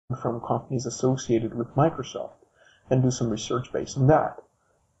from companies associated with Microsoft and do some research based on that.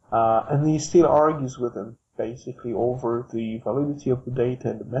 And he still argues with them, basically, over the validity of the data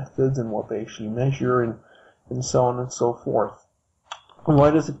and the methods and what they actually measure and so on and so forth. And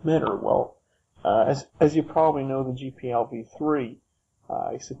why does it matter? Well, as you probably know, the GPL v3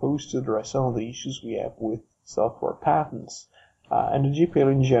 is supposed to address some of the issues we have with software patents. And the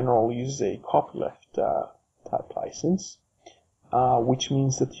GPL in general uses a copyleft type license, which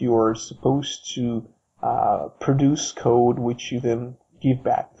means that you are supposed to produce code which you then give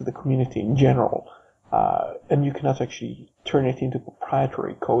back to the community in general. And you cannot actually turn it into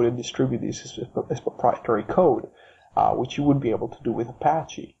proprietary code and distribute this as proprietary code, which you would be able to do with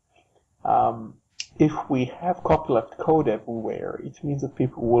Apache. If we have copyleft code everywhere, it means that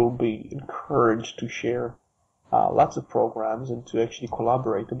people will be encouraged to share lots of programs and to actually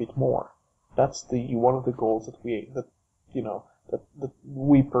collaborate a bit more. That's one of the goals that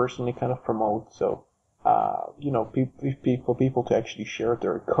we personally kind of promote. So, people to actually share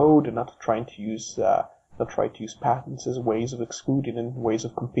their code and not try to use patents as ways of excluding and ways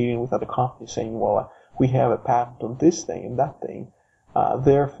of competing with other companies, saying, well, we have a patent on this thing and that thing.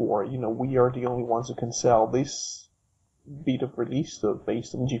 Therefore, we are the only ones who can sell this bit of release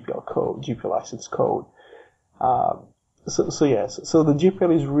based on GPL code, GPL license code. So the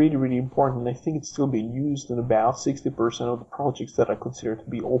GPL is really, really important, and I think it's still being used in about 60% of the projects that are considered to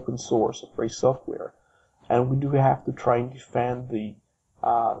be open source or free software. And we do have to try and defend the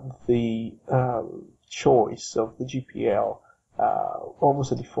choice of the GPL,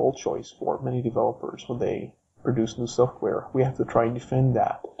 almost a default choice for many developers when they produce new software. We have to try and defend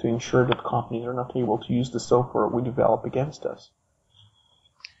that to ensure that companies are not able to use the software we develop against us.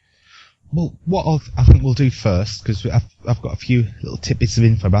 Well, what I think we'll do first, because I've got a few little tidbits of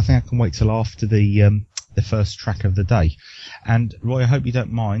info, but I think I can wait till after the first track of the day. And Roy, I hope you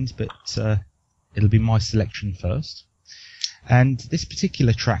don't mind, but it'll be my selection first. And this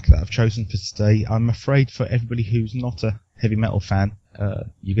particular track that I've chosen for today, I'm afraid for everybody who's not a heavy metal fan,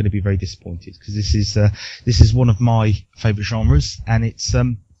 you're going to be very disappointed, because this is one of my favourite genres, and it's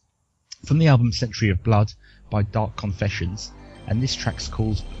from the album Century of Blood by Dark Confessions. And this track's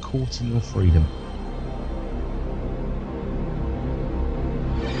called Caught in Your Freedom.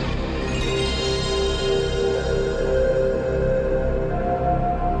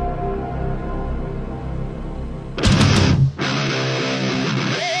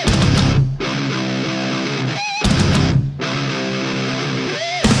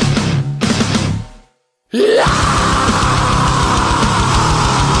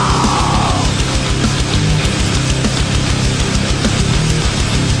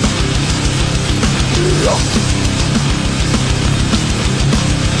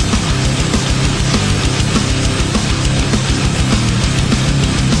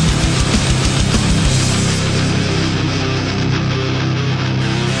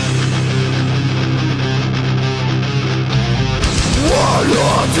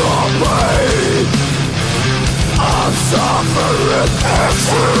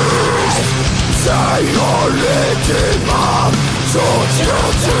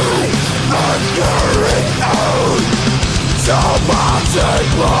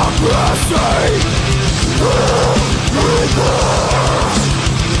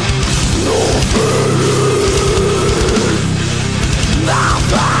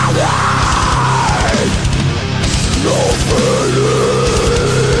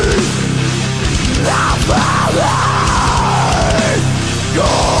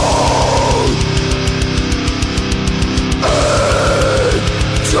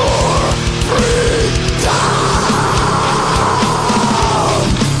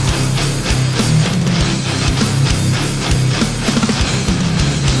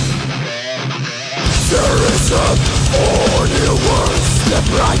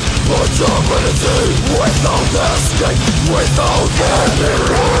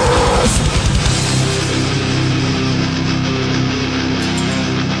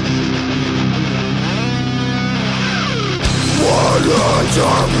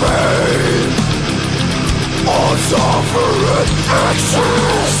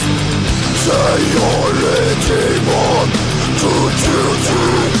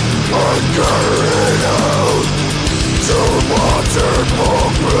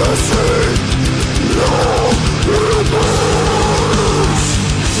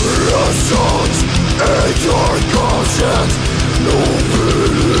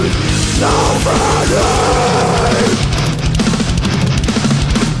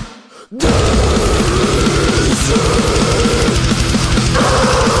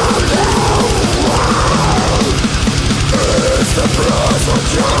 The price of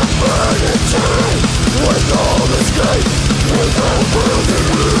your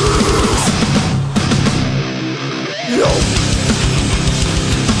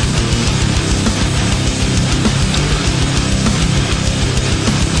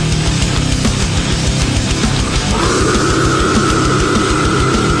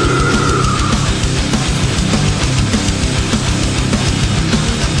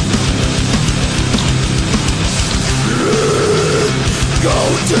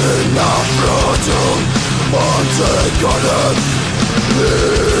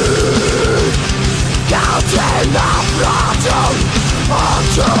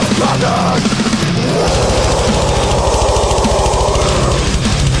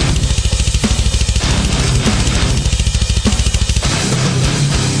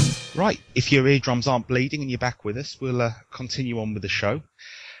Right, if your eardrums aren't bleeding and you're back with us, we'll continue on with the show.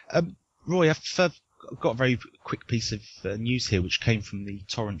 Roy, I've got a very quick piece of news here, which came from the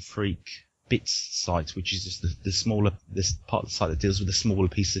Torrent Freak Bits site, which is just this part of the site that deals with a smaller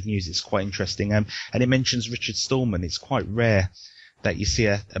piece of news. It's quite interesting, and it mentions Richard Stallman. It's quite rare that you see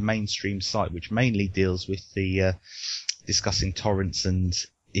a mainstream site which mainly deals with the discussing torrents, and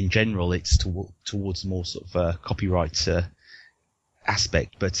in general, it's towards more sort of copyright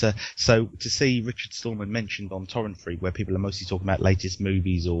aspect. But so to see Richard Stallman mentioned on Torrent Freak, where people are mostly talking about latest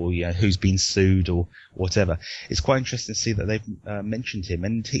movies or who's been sued or whatever, it's quite interesting to see that they've mentioned him.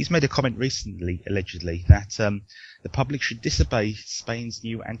 And he's made a comment recently, allegedly, that the public should disobey Spain's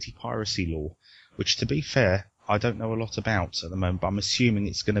new anti-piracy law, which, to be fair, I don't know a lot about at the moment, but I'm assuming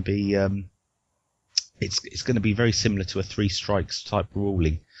it's going to be it's going to be very similar to a 3 strikes type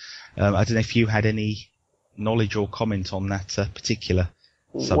ruling. I don't know if you had any knowledge or comment on that particular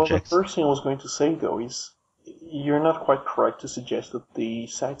subject. Well, the first thing I was going to say, though, is you're not quite correct to suggest that the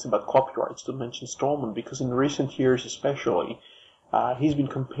site's about copyrights don't mention Stallman, because in recent years especially, he's been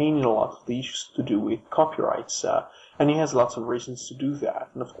campaigning a lot of the issues to do with copyrights, and he has lots of reasons to do that.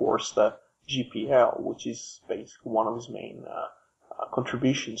 And of course, the GPL, which is basically one of his main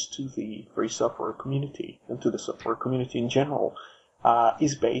contributions to the free software community and to the software community in general,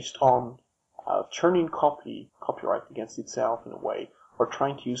 is based on turning copyright against itself in a way, or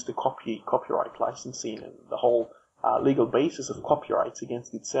trying to use the copyright licensing and the whole legal basis of copyrights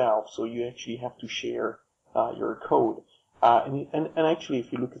against itself. So you actually have to share your code. And actually,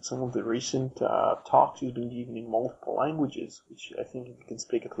 if you look at some of the recent talks he's been giving in multiple languages, which I think he can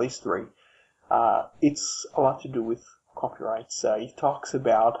speak at least 3, it's a lot to do with copyrights. He talks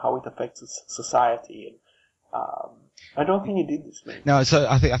about how it affects society, and I don't think he did this, mate. No, so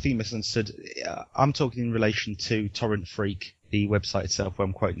I think you misunderstood. I'm talking in relation to Torrent Freak, the website itself, where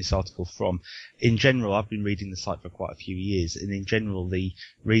I'm quoting this article from. In general, I've been reading the site for quite a few years, and in general, the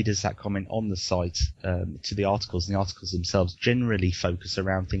readers that comment on the site to the articles, and the articles themselves generally focus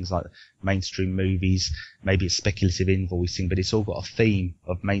around things like mainstream movies, maybe it's speculative invoicing, but it's all got a theme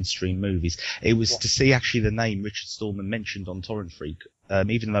of mainstream movies. It was to see actually the name Richard Stallman mentioned on Torrent Freak,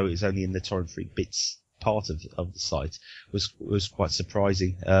 even though it was only in the Torrent Freak Bits part of the site, was quite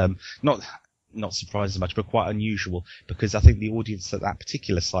surprising. Not surprising so much, but quite unusual, because I think the audience that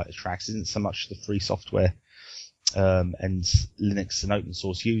particular site attracts isn't so much the free software and Linux and open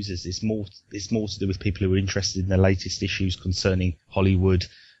source users. It's more to do with people who are interested in the latest issues concerning Hollywood,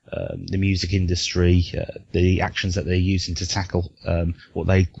 the music industry, the actions that they're using to tackle what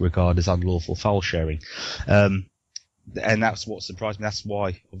they regard as unlawful file sharing. And that's what surprised me. That's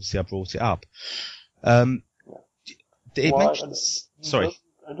why, obviously, I brought it up. Sorry.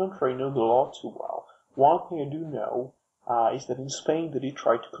 I don't really know the law too well. One thing I do know is that in Spain they did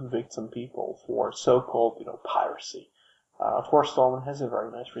try to convict some people for so-called, piracy. Of course, Stallman has a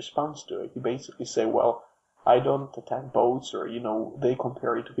very nice response to it. He basically say, well, I don't attack boats, or, they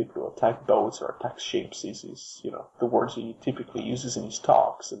compare it to people who attack boats or attack ships. Is the words he typically uses in his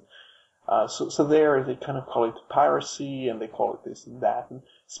talks. And so there they kind of call it piracy, and they call it this and that. And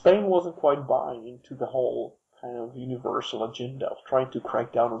Spain wasn't quite buying into the whole kind of universal agenda of trying to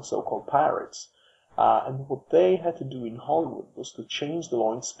crack down on so-called pirates. And what they had to do in Hollywood was to change the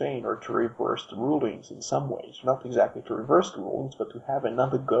law in Spain, or to reverse the rulings in some ways. Not exactly to reverse the rulings, but to have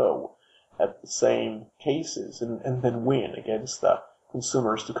another go at the same cases and then win against the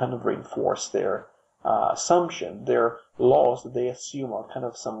consumers, to kind of reinforce their assumption, their laws that they assume are kind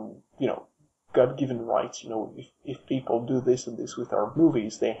of some, God-given rights. If people do this and this with our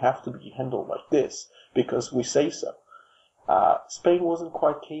movies, they have to be handled like this because we say so. Spain wasn't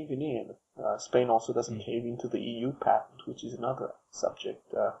quite caving in. Spain also doesn't cave into the EU patent, which is another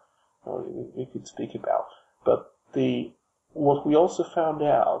subject we could speak about. But what we also found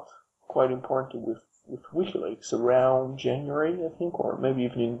out, quite importantly, with WikiLeaks around January, I think, or maybe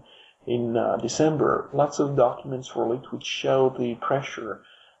even in December, lots of documents were leaked which show the pressure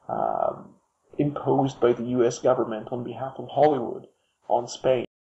imposed by the U.S. government on behalf of Hollywood on Spain